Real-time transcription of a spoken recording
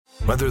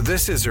Whether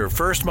this is her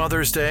first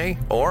Mother's Day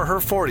or her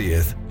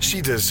 40th, she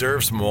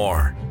deserves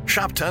more.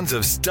 Shop tons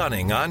of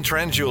stunning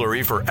on-trend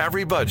jewelry for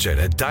every budget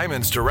at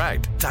Diamonds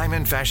Direct.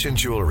 Diamond fashion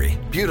jewelry,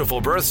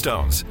 beautiful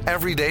birthstones,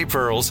 everyday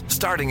pearls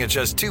starting at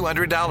just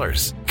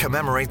 $200.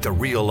 Commemorate the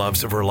real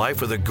loves of her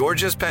life with a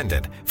gorgeous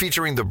pendant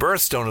featuring the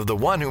birthstone of the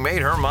one who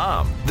made her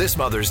mom. This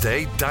Mother's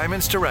Day,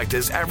 Diamonds Direct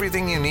is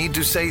everything you need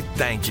to say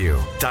thank you.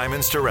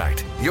 Diamonds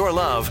Direct. Your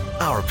love,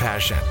 our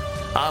passion.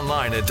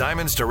 Online at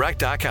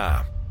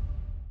diamondsdirect.com.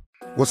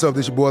 What's up,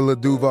 this your boy Lil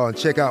Duval, and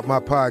check out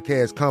my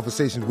podcast,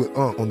 Conversations with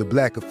Unc, on the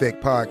Black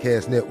Effect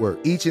Podcast Network.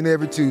 Each and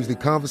every Tuesday,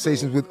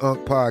 Conversations with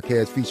Unc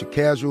podcast feature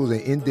casual and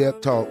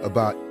in-depth talk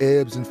about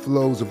ebbs and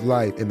flows of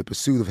life and the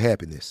pursuit of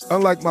happiness.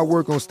 Unlike my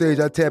work on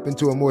stage, I tap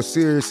into a more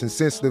serious and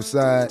sensitive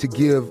side to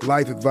give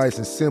life advice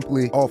and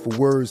simply offer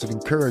words of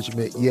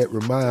encouragement, yet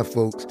remind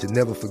folks to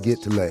never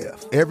forget to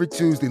laugh. Every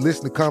Tuesday,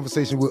 listen to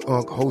Conversations with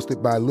Unc,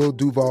 hosted by Lil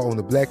Duval on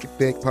the Black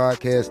Effect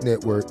Podcast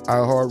Network,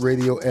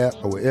 iHeartRadio app,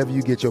 or wherever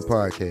you get your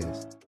podcasts.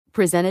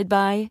 Presented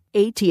by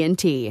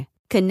AT&T.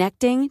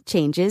 Connecting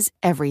changes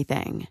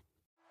everything.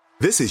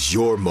 This is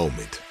your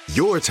moment,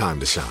 your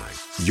time to shine,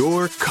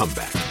 your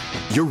comeback.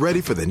 You're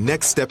ready for the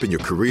next step in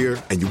your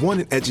career, and you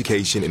want an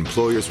education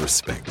employers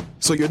respect.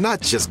 So you're not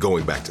just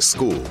going back to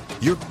school,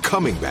 you're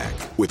coming back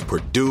with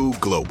Purdue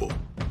Global.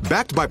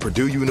 Backed by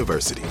Purdue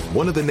University,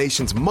 one of the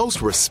nation's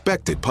most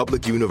respected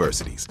public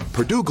universities,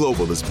 Purdue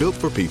Global is built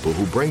for people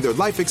who bring their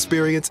life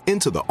experience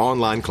into the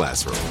online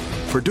classroom.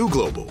 Purdue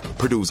Global,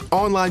 Purdue's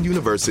online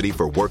university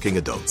for working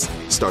adults.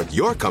 Start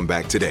your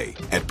comeback today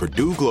at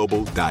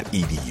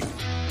purdueglobal.edu.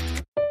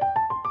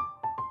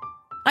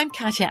 I'm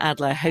Katya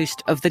Adler,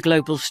 host of The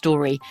Global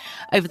Story.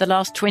 Over the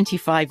last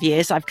 25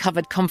 years, I've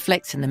covered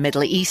conflicts in the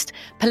Middle East,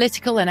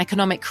 political and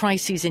economic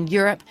crises in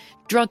Europe,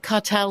 drug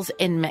cartels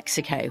in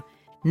Mexico.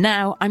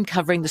 Now I'm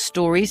covering the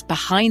stories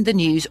behind the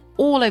news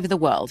all over the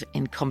world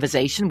in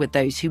conversation with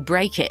those who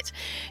break it.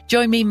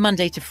 Join me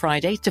Monday to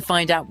Friday to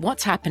find out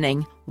what's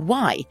happening,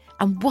 why,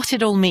 and what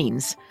it all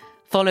means.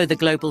 Follow The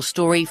Global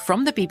Story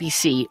from the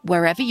BBC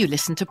wherever you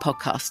listen to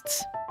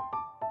podcasts.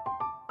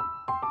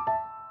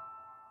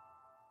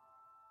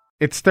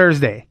 It's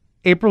Thursday,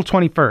 April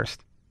 21st.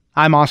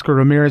 I'm Oscar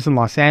Ramirez in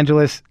Los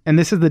Angeles, and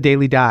this is The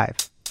Daily Dive.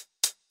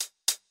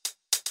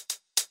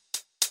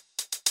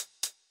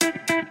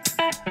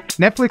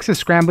 Netflix is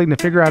scrambling to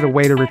figure out a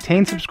way to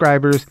retain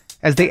subscribers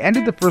as they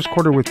ended the first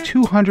quarter with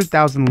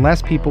 200,000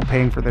 less people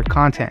paying for their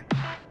content.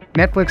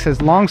 Netflix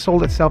has long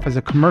sold itself as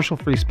a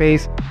commercial-free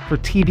space for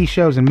TV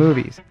shows and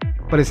movies,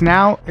 but is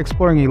now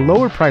exploring a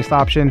lower-priced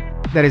option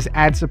that is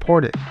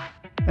ad-supported.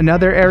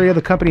 Another area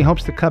the company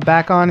hopes to cut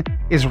back on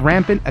is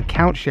rampant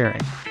account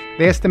sharing.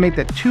 They estimate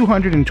that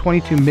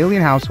 222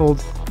 million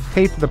households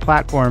pay for the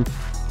platform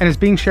and is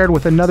being shared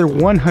with another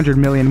 100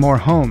 million more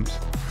homes.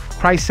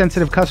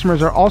 Price-sensitive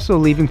customers are also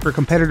leaving for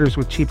competitors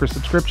with cheaper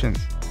subscriptions.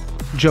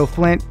 Joe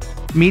Flint,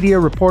 media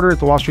reporter at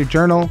The Wall Street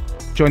Journal,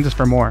 joins us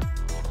for more.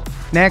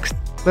 Next,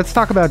 let's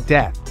talk about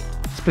death,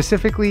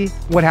 specifically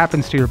what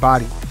happens to your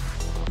body.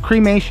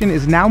 Cremation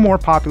is now more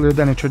popular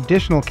than a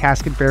traditional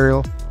casket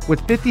burial, with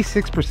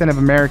 56% of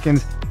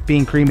Americans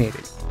being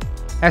cremated.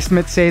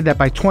 Estimates say that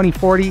by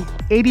 2040,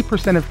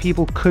 80% of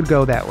people could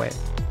go that way.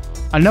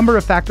 A number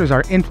of factors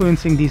are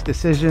influencing these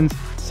decisions,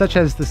 such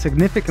as the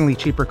significantly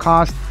cheaper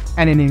cost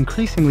and an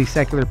increasingly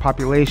secular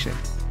population.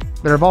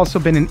 There have also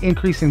been an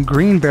increase in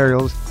green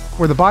burials,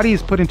 where the body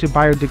is put into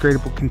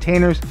biodegradable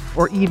containers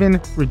or even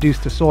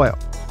reduced to soil.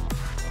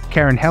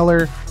 Karen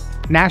Heller,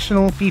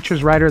 national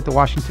features writer at The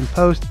Washington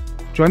Post,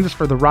 joins us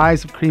for the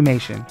rise of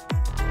cremation.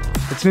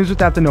 It's news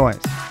without the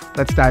noise.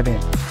 Let's dive in.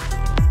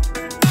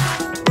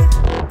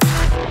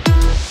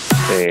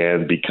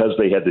 And because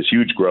they had this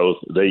huge growth,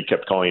 they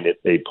kept calling it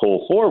a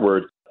pull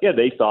forward. Yeah,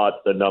 they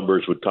thought the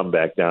numbers would come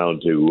back down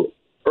to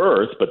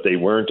earth, but they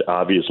weren't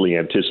obviously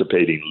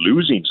anticipating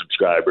losing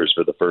subscribers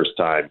for the first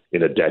time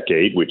in a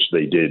decade, which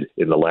they did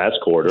in the last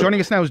quarter. Joining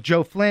us now is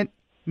Joe Flint,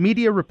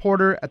 media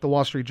reporter at The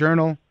Wall Street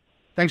Journal.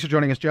 Thanks for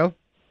joining us, Joe.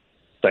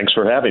 Thanks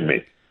for having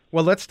me.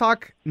 Well, let's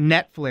talk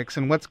Netflix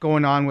and what's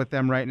going on with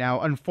them right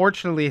now.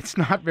 Unfortunately, it's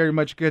not very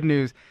much good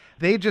news.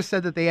 They just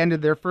said that they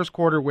ended their first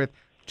quarter with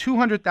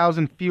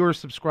 200,000 fewer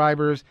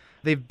subscribers.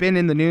 They've been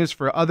in the news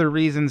for other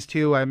reasons,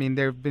 too. I mean,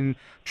 they've been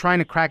trying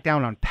to crack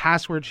down on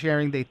password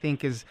sharing, they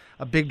think is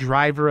a big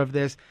driver of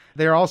this.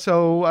 They're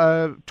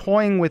also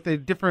toying with a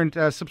different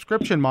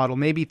subscription model,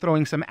 maybe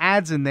throwing some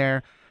ads in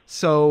there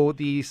so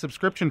the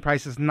subscription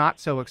price is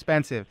not so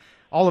expensive.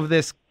 All of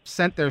this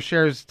sent their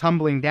shares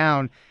tumbling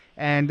down.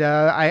 And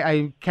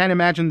I can't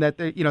imagine that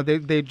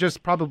they're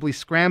just probably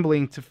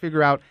scrambling to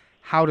figure out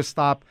how to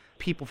stop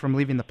people from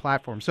leaving the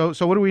platform. So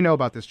what do we know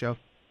about this, Joe?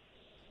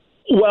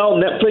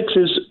 Well, Netflix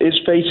is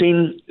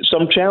facing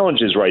some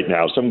challenges right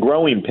now, some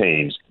growing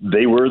pains.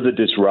 They were the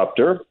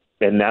disruptor.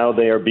 And now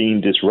they are being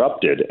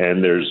disrupted,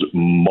 and there's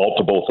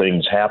multiple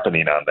things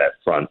happening on that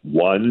front.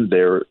 One,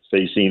 they're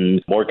facing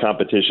more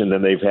competition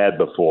than they've had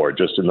before.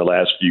 Just in the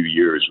last few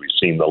years, we've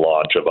seen the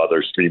launch of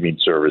other streaming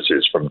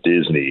services from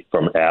Disney,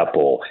 from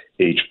Apple,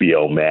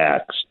 HBO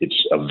Max.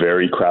 It's a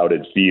very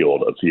crowded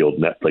field, a field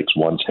Netflix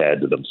once had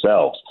to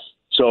themselves.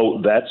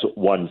 So that's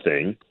one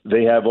thing.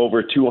 They have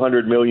over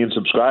 200 million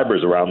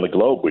subscribers around the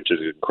globe, which is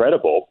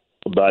incredible,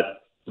 but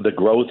the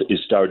growth is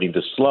starting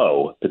to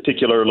slow,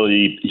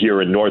 particularly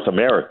here in North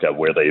America,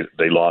 where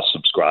they lost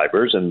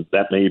subscribers, and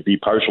that may be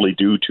partially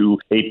due to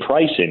a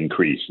price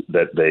increase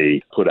that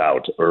they put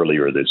out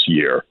earlier this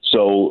year.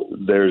 So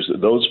there's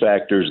those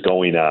factors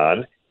going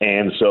on.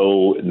 And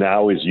so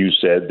now, as you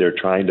said, they're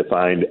trying to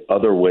find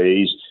other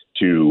ways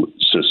to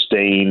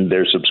sustain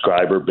their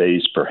subscriber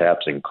base,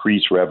 perhaps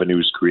increase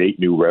revenues, create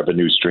new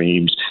revenue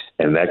streams,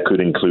 and that could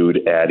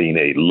include adding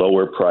a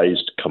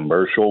lower-priced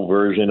commercial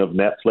version of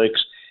Netflix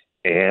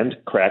and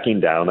cracking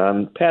down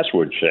on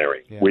password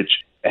sharing, which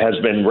has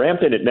been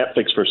rampant at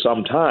Netflix for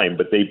some time,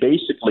 but they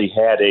basically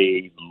had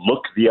a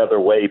look the other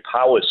way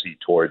policy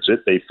towards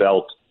it. They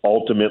felt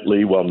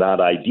ultimately, well,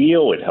 not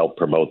ideal. It helped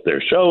promote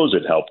their shows.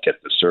 It helped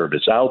get the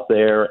service out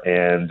there,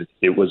 and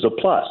it was a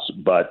plus.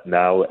 But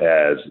now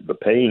as the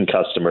paying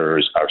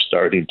customers are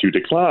starting to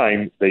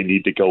decline, they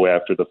need to go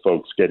after the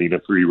folks getting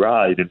a free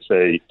ride and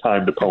say,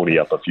 time to pony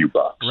up a few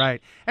bucks.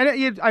 Right.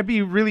 And I'd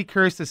be really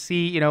curious to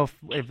see, if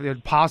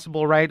it's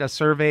possible, right, a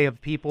survey of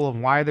people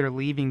and why they're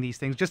leaving these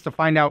things, just to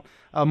find out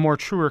a more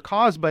truer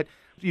cause. But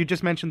you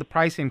just mentioned the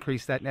price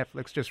increase that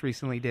Netflix just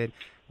recently did.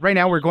 Right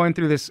now we're going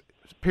through this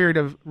period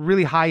of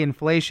really high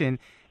inflation.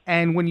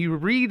 And when you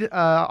read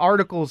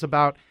articles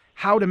about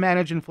how to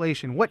manage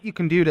inflation, what you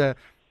can do to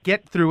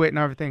get through it and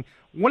everything,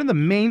 one of the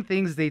main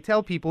things they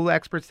tell people,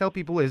 experts tell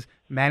people, is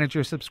manage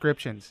your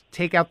subscriptions.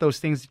 Take out those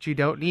things that you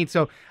don't need.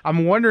 So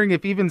I'm wondering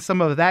if even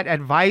some of that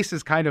advice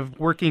is kind of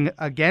working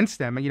against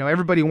them.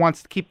 Everybody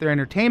wants to keep their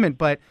entertainment,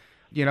 but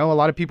a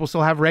lot of people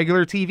still have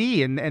regular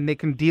TV and they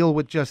can deal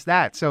with just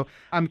that. So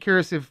I'm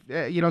curious if,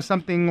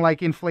 something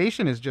like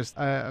inflation is just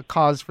a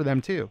cause for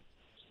them too.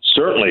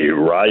 Certainly,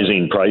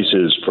 rising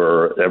prices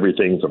for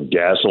everything from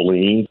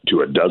gasoline to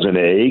a dozen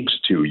eggs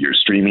to your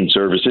streaming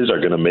services are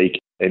going to make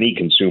any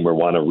consumer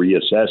want to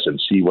reassess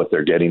and see what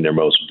they're getting their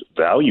most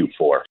value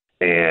for.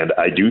 And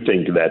I do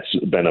think that's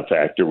been a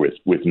factor with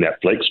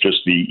Netflix. Just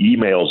the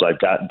emails I've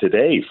gotten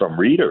today from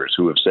readers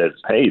who have said,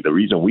 hey, the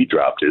reason we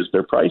dropped is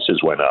their prices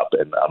went up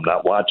and I'm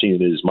not watching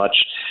it as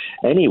much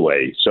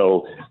anyway.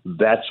 So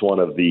that's one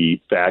of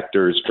the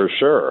factors for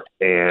sure.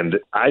 And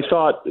I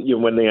thought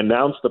when they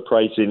announced the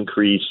price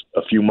increase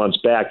a few months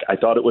back, I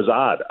thought it was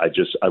odd.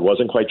 I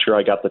wasn't quite sure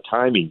I got the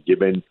timing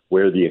given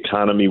where the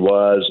economy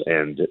was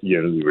and,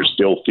 we were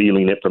still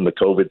feeling it from the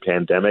COVID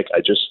pandemic. I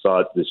just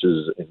thought this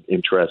is an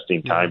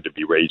interesting time to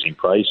be raising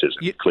prices.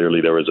 And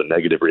clearly there was a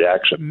negative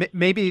reaction.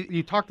 Maybe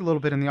you talked a little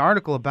bit in the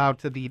article about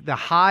the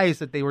highs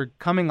that they were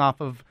coming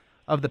off of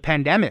the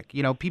pandemic.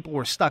 People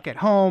were stuck at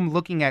home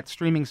looking at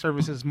streaming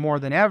services more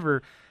than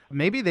ever.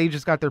 Maybe they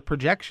just got their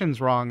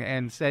projections wrong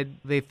and said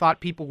they thought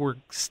people were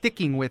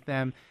sticking with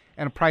them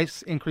and a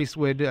price increase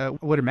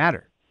wouldn't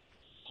matter.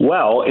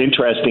 Well,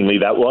 interestingly,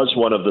 that was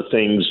one of the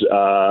things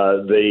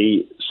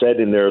they said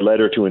in their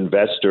letter to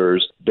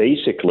investors,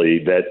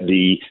 basically that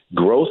the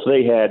growth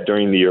they had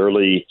during the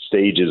early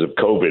stages of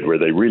COVID, where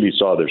they really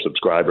saw their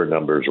subscriber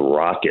numbers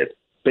rocket,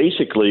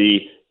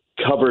 basically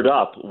covered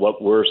up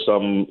what were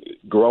some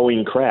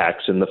growing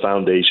cracks in the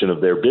foundation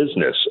of their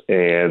business.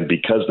 And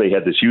because they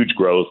had this huge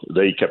growth,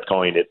 they kept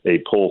calling it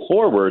a pull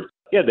forward.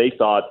 Yeah, they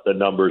thought the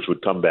numbers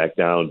would come back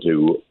down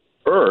to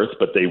earth,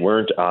 but they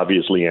weren't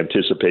obviously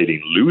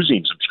anticipating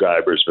losing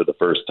subscribers for the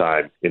first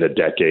time in a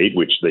decade,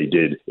 which they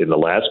did in the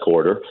last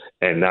quarter.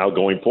 And now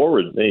going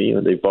forward,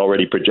 they've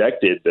already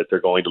projected that they're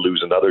going to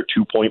lose another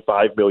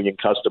 2.5 million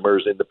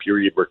customers in the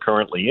period we're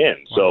currently in.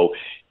 Wow. So,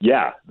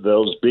 yeah,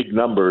 those big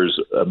numbers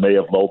may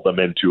have lulled them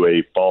into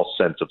a false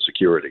sense of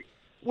security.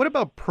 What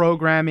about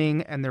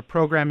programming and their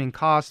programming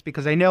costs?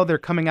 Because I know they're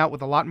coming out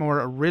with a lot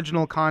more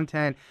original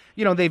content.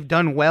 They've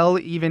done well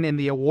even in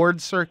the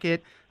awards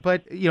circuit,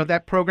 but,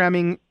 that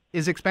programming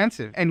is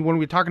expensive. And when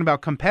we're talking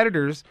about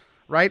competitors,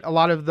 right, a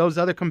lot of those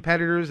other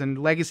competitors and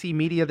legacy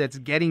media that's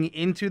getting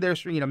into their,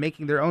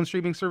 making their own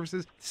streaming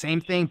services, same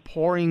thing,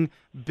 pouring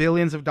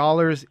billions of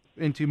dollars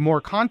into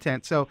more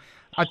content. So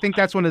I think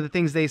that's one of the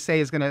things they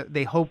say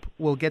they hope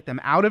will get them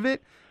out of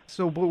it.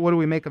 So what do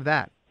we make of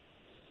that?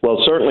 Well,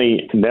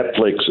 certainly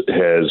Netflix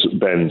has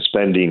been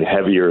spending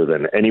heavier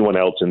than anyone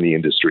else in the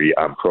industry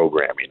on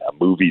programming, on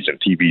movies and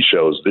TV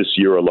shows. This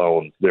year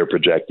alone, they're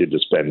projected to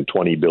spend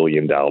 $20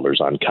 billion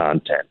on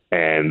content.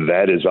 And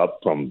that is up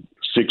from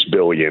 $6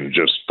 billion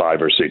just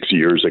 5 or 6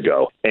 years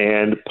ago.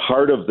 And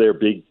part of their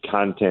big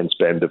content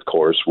spend, of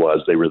course,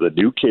 was they were the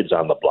new kids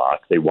on the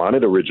block. They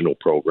wanted original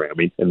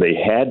programming, and they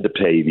had to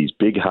pay these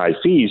big high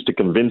fees to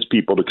convince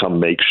people to come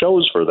make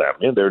shows for them.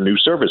 And their new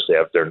service,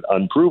 they're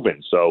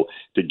unproven. So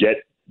to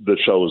get the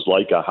shows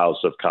like a House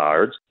of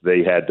Cards,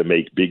 they had to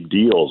make big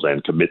deals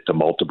and commit to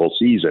multiple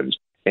seasons.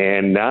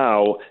 And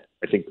now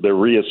I think they're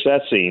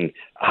reassessing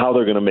how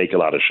they're going to make a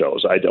lot of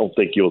shows. I don't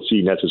think you'll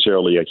see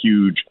necessarily a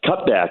huge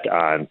cutback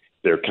on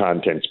their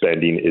content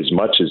spending as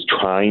much as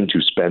trying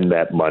to spend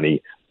that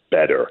money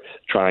better,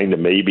 trying to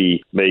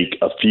maybe make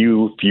a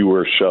few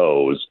fewer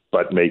shows,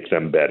 but make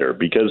them better,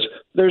 because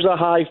there's a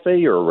high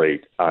failure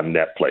rate on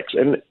Netflix.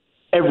 And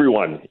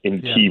everyone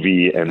in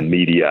TV and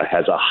media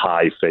has a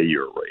high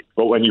failure rate.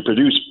 But when you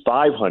produce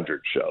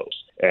 500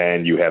 shows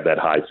and you have that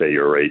high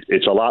failure rate,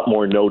 it's a lot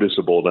more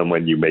noticeable than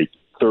when you make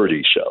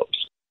 30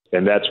 shows.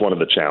 And that's one of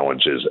the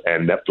challenges.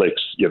 And Netflix,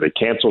 they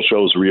cancel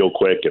shows real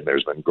quick, and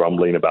there's been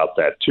grumbling about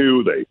that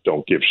too. They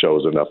don't give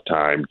shows enough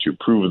time to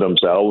prove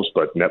themselves,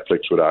 but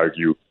Netflix would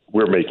argue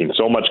we're making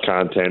so much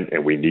content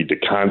and we need to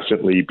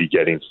constantly be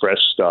getting fresh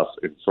stuff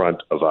in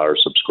front of our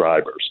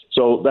subscribers.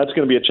 So that's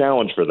going to be a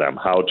challenge for them,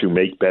 how to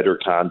make better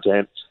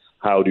content,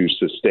 how to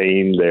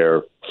sustain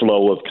their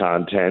flow of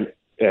content,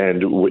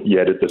 and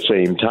yet at the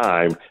same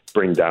time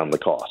bring down the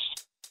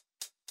cost.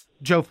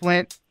 Joe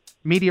Flint,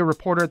 media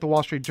reporter at the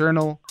Wall Street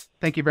Journal,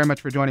 thank you very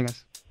much for joining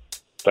us.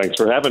 Thanks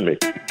for having me.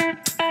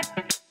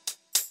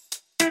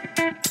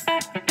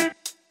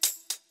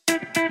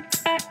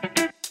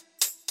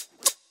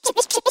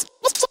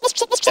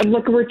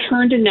 Like a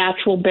return to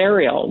natural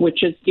burial,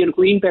 which is,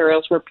 green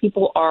burials where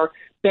people are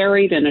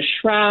buried in a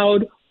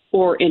shroud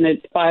or in a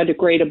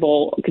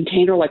biodegradable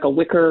container like a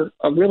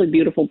really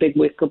beautiful big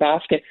wicker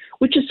basket,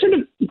 which is sort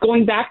of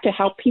going back to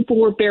how people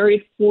were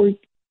buried for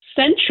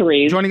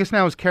centuries. Joining us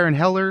now is Karen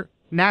Heller,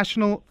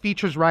 national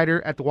features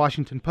writer at The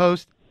Washington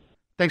Post.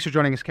 Thanks for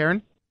joining us,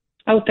 Karen.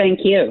 Oh,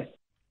 thank you.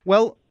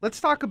 Well,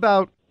 let's talk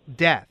about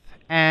death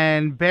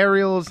and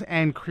burials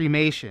and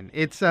cremation.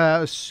 It's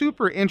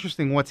super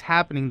interesting what's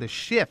happening, the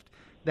shift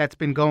that's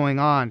been going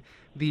on,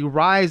 the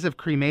rise of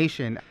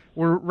cremation.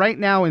 We're right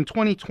now in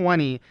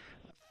 2020,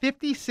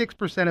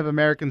 56% of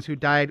Americans who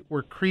died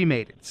were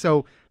cremated.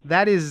 So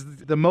that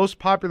is the most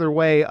popular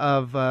way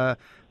of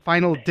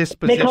final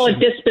disposition. They call it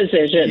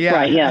disposition,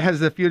 right, yeah.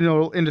 As the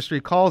funeral industry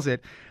calls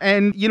it.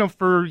 And,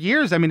 for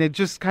years, it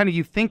just kind of,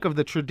 you think of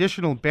the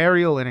traditional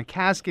burial in a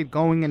casket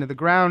going into the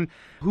ground.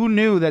 Who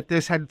knew that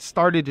this had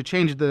started to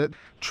change? The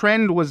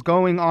trend was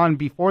going on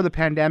before the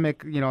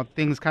pandemic.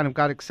 Things kind of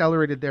got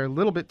accelerated there a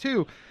little bit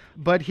too.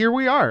 But here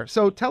we are.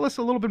 So tell us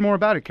a little bit more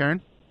about it,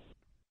 Karen.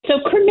 So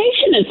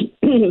cremation has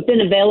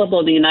been available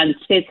in the United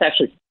States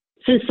actually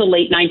since the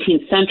late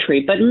 19th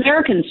century, but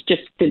Americans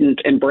just didn't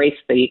embrace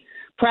the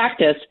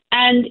practice.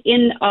 And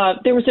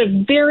there was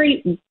a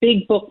very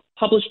big book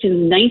published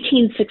in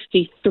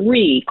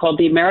 1963 called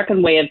The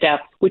American Way of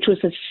Death, which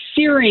was a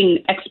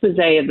searing expose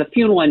of the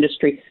funeral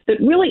industry that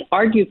really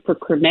argued for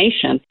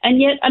cremation.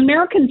 And yet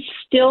Americans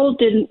still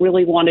didn't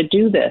really want to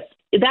do this.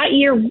 That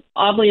year,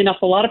 oddly enough,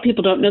 a lot of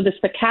people don't know this,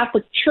 the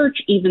Catholic Church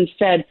even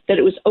said that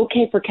it was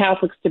okay for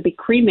Catholics to be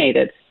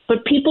cremated.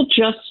 But people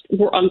just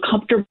were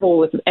uncomfortable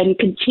with it and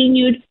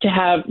continued to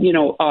have,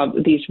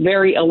 these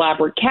very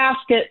elaborate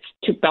caskets,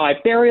 to buy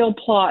burial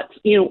plots,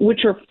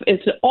 which is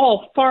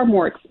all far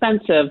more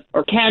expensive,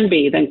 or can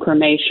be, than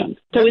cremation.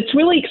 So it's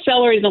really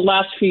accelerated in the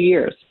last few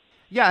years.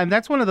 Yeah, and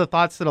that's one of the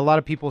thoughts that a lot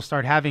of people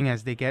start having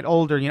as they get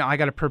older. I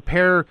got to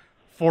prepare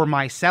for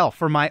myself,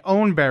 for my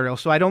own burial,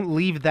 so I don't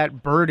leave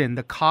that burden,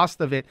 the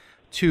cost of it,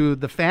 to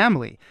the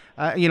family.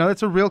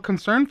 It's a real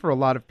concern for a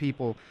lot of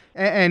people.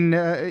 And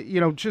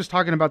just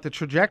talking about the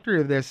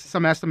trajectory of this,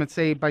 some estimates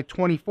say by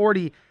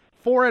 2040,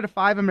 4 out of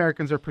 5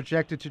 Americans are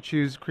projected to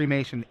choose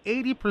cremation.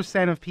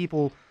 80% of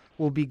people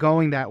will be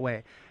going that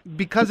way.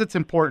 Because it's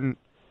important,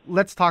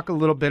 let's talk a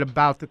little bit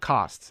about the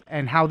costs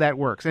and how that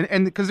works.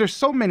 And because there's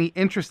so many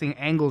interesting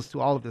angles to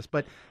all of this.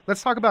 But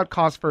let's talk about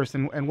cost first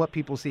and what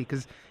people see,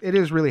 because it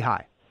is really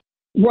high.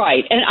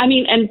 Right.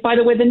 And by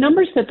the way, the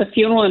numbers that the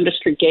funeral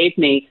industry gave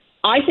me,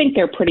 I think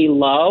they're pretty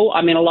low.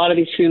 A lot of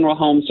these funeral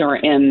homes are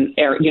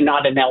you're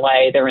not in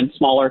LA, they're in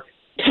smaller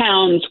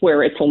towns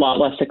where it's a lot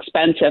less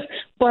expensive.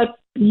 But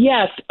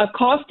yes, a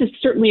cost is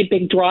certainly a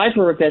big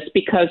driver of this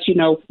because,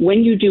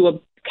 when you do a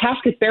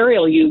casket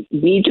burial, you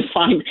need to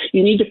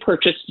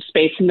purchase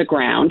space in the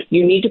ground.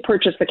 You need to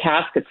purchase the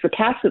caskets. The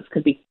caskets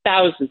could be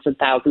thousands and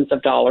thousands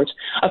of dollars.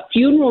 A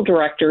funeral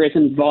director is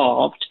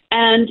involved.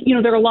 And,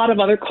 there are a lot of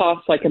other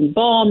costs like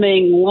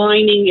embalming,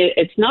 lining.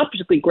 It's not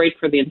particularly great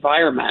for the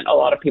environment. A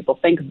lot of people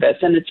think of this.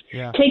 And it's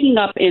taking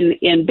up in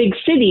big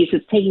cities,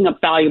 it's taking up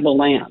valuable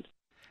land.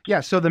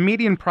 Yeah, so the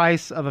median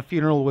price of a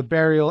funeral with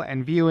burial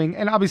and viewing,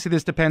 and obviously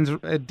this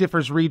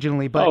differs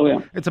regionally,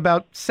 but it's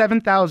about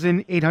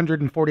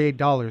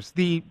 $7,848.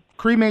 The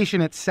cremation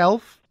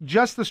itself,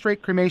 just the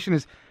straight cremation,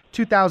 is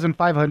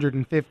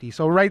 $2,550.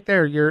 So right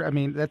there,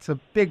 that's a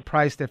big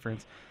price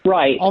difference.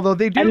 Right. Although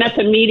they do, and that's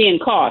a median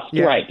cost,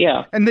 right?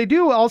 Yeah. And they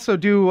do also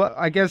do,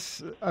 I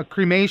guess, a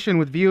cremation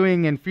with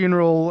viewing and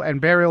funeral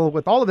and burial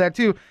with all of that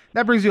too.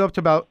 That brings you up to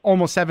about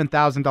almost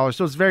 $7,000.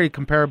 So it's very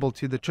comparable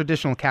to the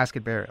traditional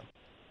casket burial.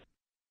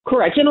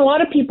 Correct. And a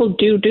lot of people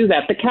do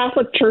that. The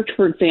Catholic Church,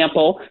 for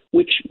example,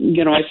 which,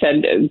 I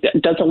said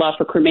does allow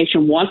for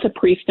cremation, wants a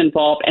priest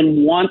involved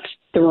and wants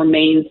the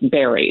remains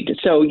buried.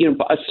 So,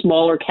 a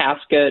smaller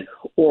casket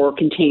or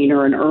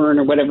container, an urn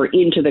or whatever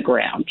into the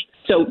ground.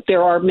 So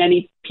there are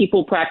many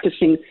people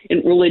practicing in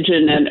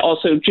religion, and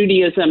also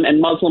Judaism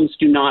and Muslims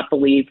do not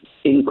believe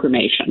in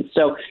cremation.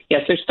 So,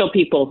 yes, there's still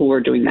people who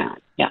are doing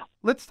that. Yeah.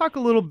 Let's talk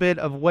a little bit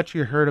of what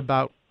you heard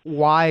about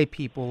why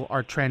people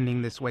are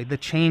trending this way, the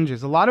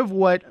changes. A lot of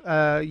what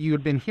you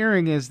had been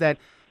hearing is that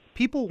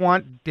people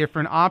want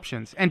different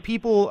options. And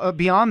people,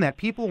 beyond that,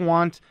 people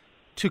want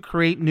to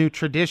create new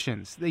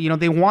traditions.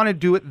 They want to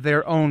do it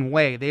their own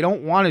way. They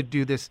don't want to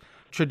do this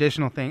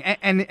traditional thing.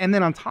 And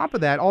then on top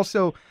of that,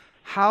 also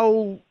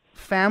how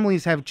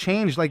families have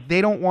changed. Like, they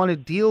don't want to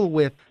deal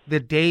with the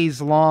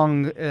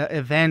days-long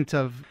event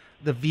of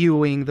the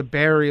viewing, the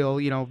burial,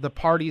 the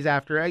parties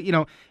after.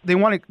 They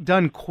want it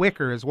done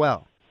quicker as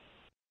well.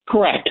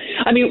 Correct.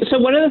 So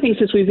one of the things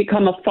is we've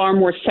become a far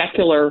more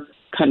secular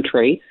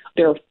country.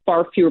 There are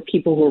far fewer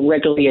people who are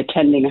regularly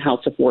attending a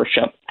house of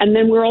worship. And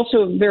then we're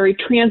also a very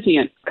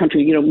transient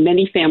country.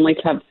 Many families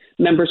have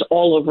members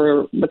all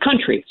over the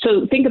country.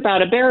 So think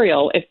about a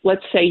burial. If,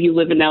 let's say, you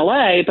live in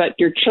LA, but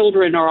your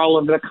children are all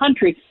over the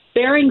country,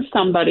 burying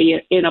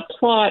somebody in a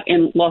plot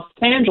in Los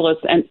Angeles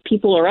and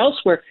people are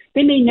elsewhere,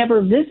 they may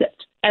never visit.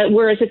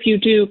 Whereas if you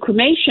do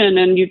cremation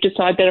and you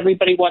decide that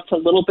everybody wants a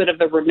little bit of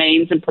the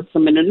remains and puts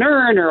them in an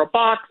urn or a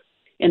box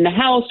in the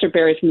house or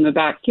buries them in the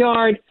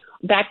backyard,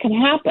 that can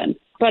happen.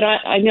 But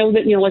I know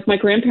that, like my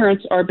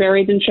grandparents are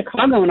buried in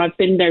Chicago, and I've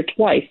been there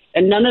twice,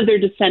 and none of their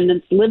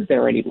descendants live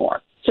there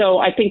anymore. So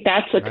I think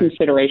that's a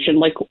consideration.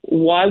 Like,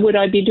 why would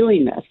I be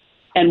doing this?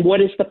 And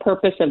what is the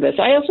purpose of this?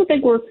 I also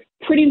think we're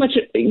pretty much,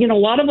 a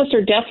lot of us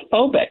are death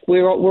phobic.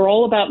 We're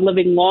all about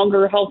living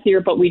longer, healthier,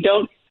 but we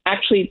don't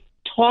actually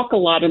talk a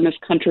lot in this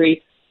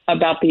country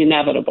about the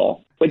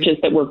inevitable, which is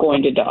that we're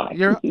going to die.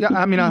 You're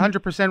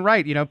 100%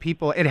 right.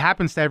 People, it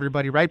happens to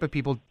everybody, right? But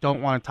people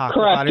don't want to talk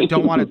about it,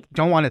 don't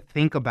want to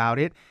think about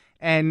it.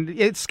 And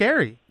it's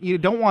scary. You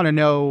don't want to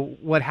know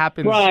what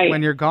happens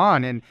when you're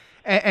gone.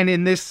 And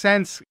in this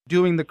sense,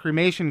 doing the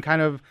cremation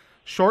kind of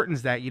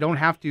shortens that. You don't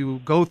have to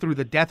go through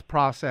the death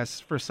process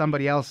for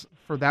somebody else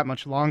for that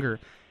much longer.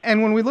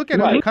 And when we look at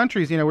other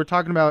countries, we're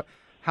talking about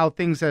how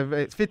things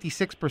it's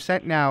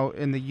 56% now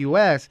in the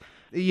U.S.,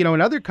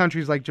 in other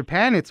countries like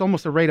Japan, it's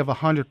almost a rate of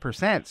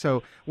 100%.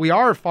 So we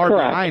are far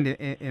behind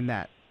in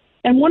that.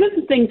 And one of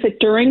the things that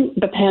during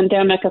the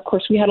pandemic, of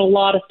course, we had a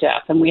lot of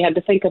death and we had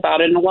to think about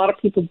it. And a lot of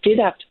people did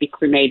have to be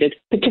cremated,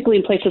 particularly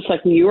in places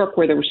like New York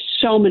where there were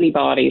so many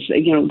bodies.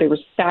 They were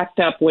stacked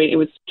up. It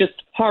was just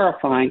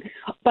horrifying.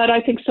 But I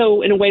think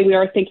so, in a way, we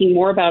are thinking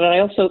more about it.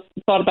 I also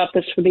thought about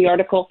this for the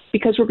article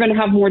because we're going to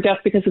have more death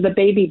because of the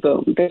baby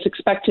boom. There's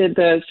expected,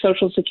 the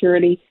Social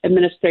Security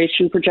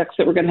Administration projects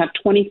that we're going to have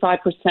 25%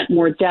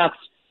 more deaths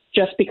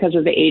just because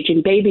of the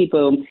aging baby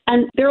boom.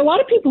 And there are a lot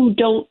of people who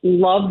don't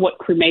love what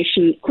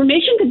cremation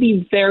could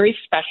be very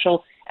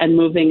special and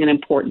moving and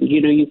important.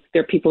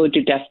 There are people who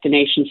do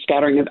destination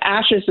scattering of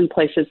ashes in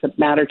places that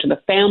matter to the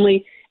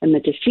family and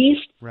the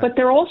deceased. Right. But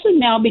they're also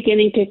now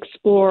beginning to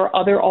explore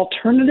other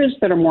alternatives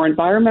that are more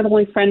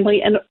environmentally friendly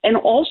and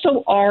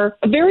also are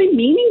very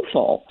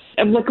meaningful,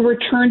 like a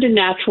return to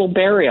natural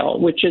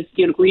burial, which is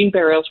green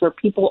burials where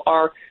people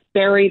are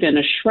buried in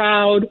a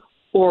shroud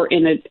or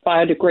in a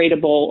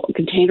biodegradable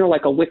container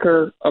like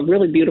a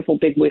really beautiful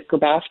big wicker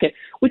basket,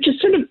 which is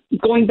sort of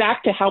going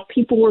back to how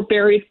people were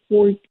buried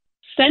for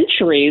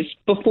centuries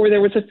before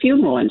there was a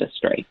funeral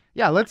industry.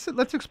 Yeah, let's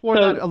explore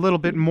that a little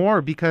bit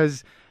more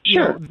because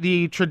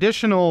the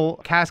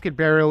traditional casket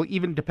burial,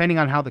 even depending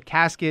on how the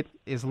casket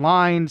is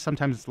lined,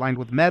 sometimes it's lined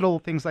with metal,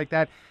 things like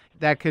that,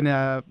 that can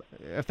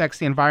affects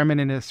the environment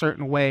in a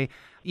certain way.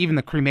 Even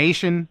the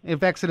cremation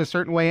affects it a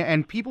certain way,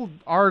 and people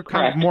are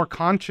kind of more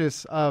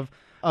conscious of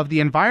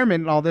the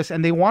environment and all this,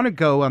 and they want to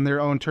go on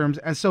their own terms.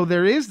 And so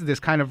there is this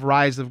kind of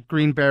rise of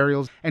green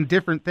burials and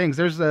different things.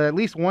 There's at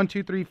least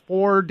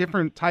 4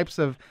 different types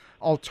of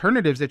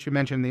alternatives that you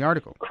mentioned in the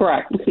article.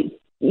 Correct.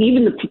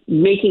 Even the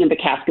making of the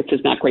caskets is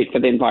not great for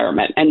the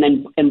environment. And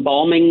then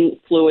embalming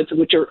fluids,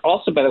 which are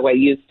also, by the way,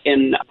 used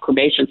in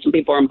cremation. Some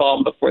people are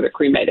embalmed before they're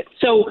cremated.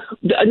 So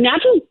a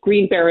natural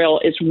green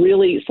burial is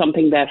really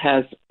something that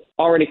has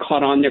already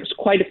caught on. There's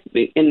quite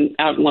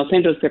out in Los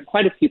Angeles, there are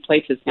quite a few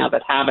places now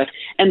that have it.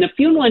 And the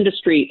funeral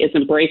industry is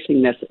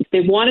embracing this.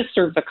 They want to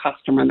serve the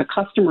customer, and the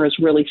customer is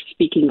really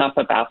speaking up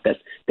about this.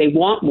 They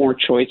want more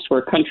choice. We're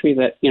a country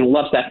that,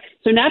 loves that.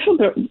 So natural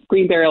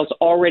green burial is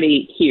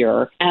already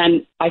here.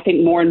 And I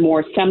think more and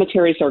more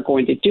cemeteries are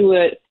going to do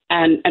it.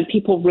 And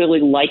people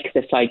really like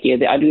this idea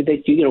that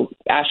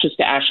ashes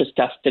to ashes,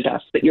 dust to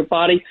dust, that your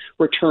body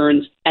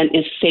returns and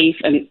is safe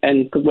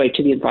and good way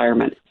to the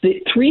environment.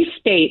 The 3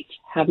 states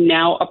have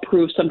now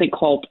approved something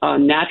called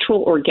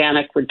natural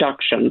organic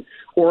reduction.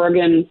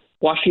 Oregon,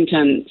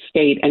 Washington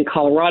State and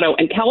Colorado.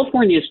 And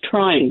California is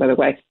trying, by the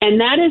way. And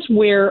that is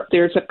where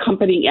there's a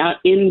company out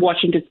in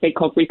Washington State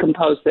called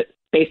Recompose that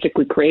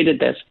basically created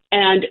this.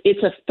 And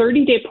it's a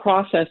 30-day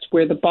process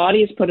where the body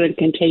is put in a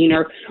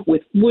container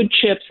with wood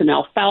chips and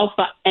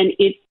alfalfa, and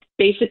it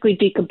basically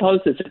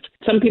decomposes.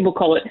 Some people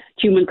call it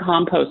human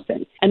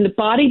composting. And the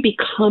body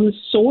becomes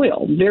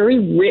soil,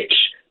 very rich,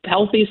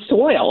 healthy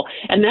soil.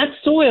 And that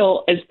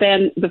soil is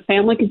then, the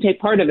family can take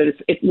part of it.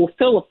 It will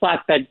fill a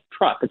flatbed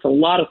truck. It's a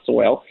lot of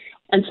soil.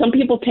 And some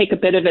people take a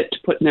bit of it to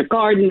put in their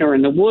garden or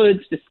in the woods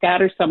to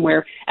scatter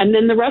somewhere. And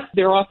then the rest,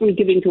 they're often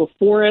giving to a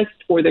forest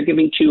or they're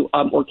giving to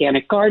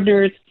organic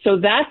gardeners. So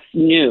that's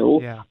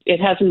new. Yeah.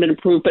 It hasn't been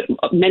approved,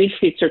 but many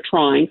states are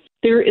trying.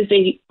 There is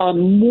a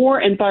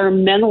more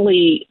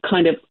environmentally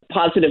kind of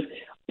positive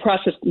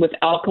process with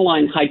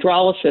alkaline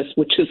hydrolysis,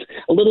 which is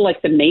a little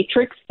like the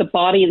Matrix. The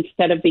body,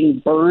 instead of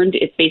being burned,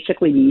 it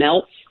basically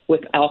melts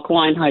with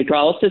alkaline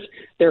hydrolysis.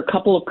 There are a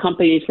couple of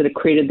companies that have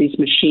created these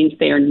machines.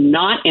 They are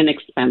not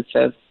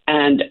inexpensive.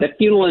 And the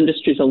funeral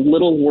industry is a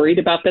little worried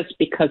about this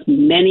because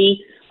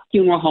many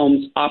funeral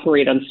homes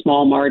operate on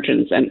small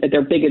margins and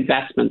their big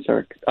investments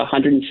are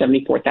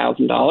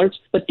 $174,000.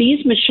 But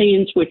these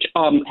machines, which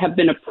have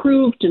been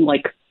approved in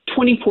like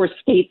 24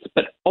 states,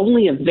 but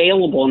only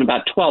available in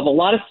about 12. A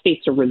lot of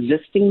states are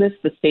resisting this,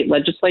 the state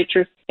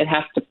legislatures. It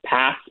has to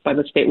pass by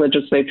the state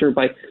legislature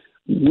by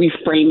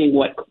reframing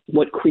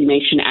what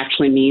cremation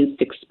actually means,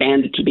 to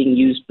expand it to being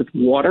used with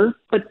water.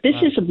 But this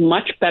is a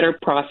much better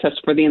process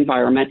for the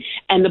environment.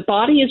 And the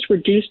body is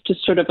reduced to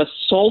sort of a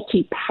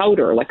salty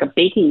powder, like a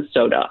baking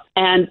soda.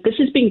 And this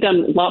is being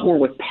done a lot more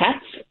with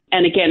pets.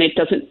 And again, it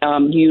doesn't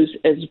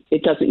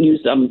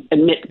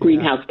emit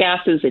greenhouse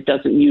gases. It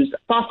doesn't use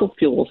fossil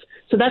fuels.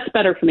 So that's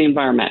better for the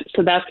environment.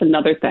 So that's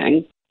another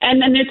thing.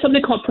 And then there's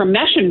something called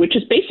permession, which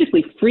is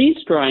basically freeze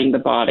drying the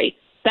body.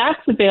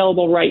 That's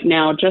available right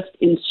now just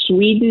in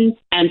Sweden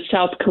and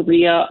South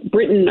Korea.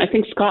 Britain, I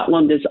think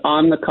Scotland is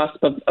on the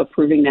cusp of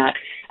approving that.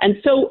 And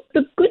so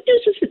the good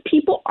news is that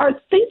people are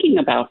thinking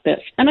about this.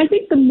 And I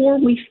think the more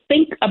we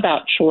think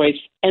about choice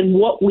and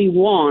what we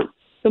want,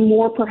 the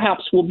more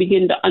perhaps we'll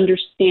begin to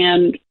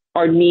understand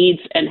our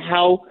needs and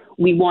how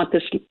we want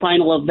this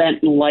final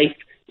event in life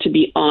to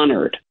be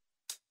honored.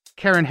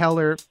 Karen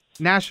Heller,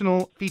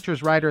 national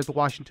features writer at The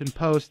Washington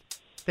Post,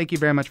 thank you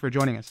very much for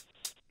joining us.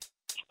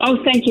 Oh,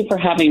 thank you for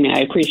having me. I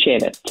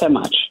appreciate it so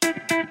much.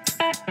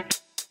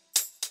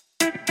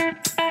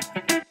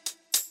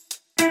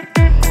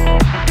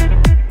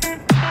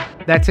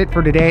 That's it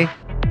for today.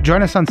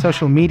 Join us on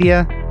social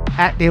media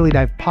at Daily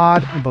Dive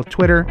Pod on both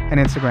Twitter and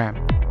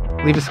Instagram.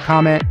 Leave us a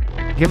comment,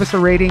 give us a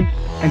rating,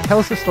 and tell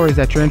us the stories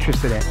that you're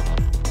interested in.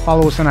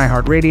 Follow us on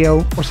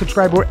iHeartRadio or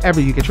subscribe wherever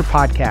you get your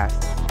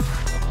podcasts.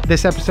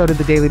 This episode of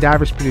The Daily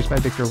Dive was produced by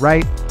Victor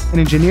Wright and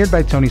engineered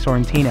by Tony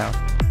Sorrentino.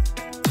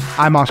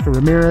 I'm Oscar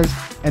Ramirez,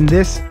 and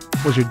this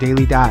was your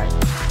Daily Dive.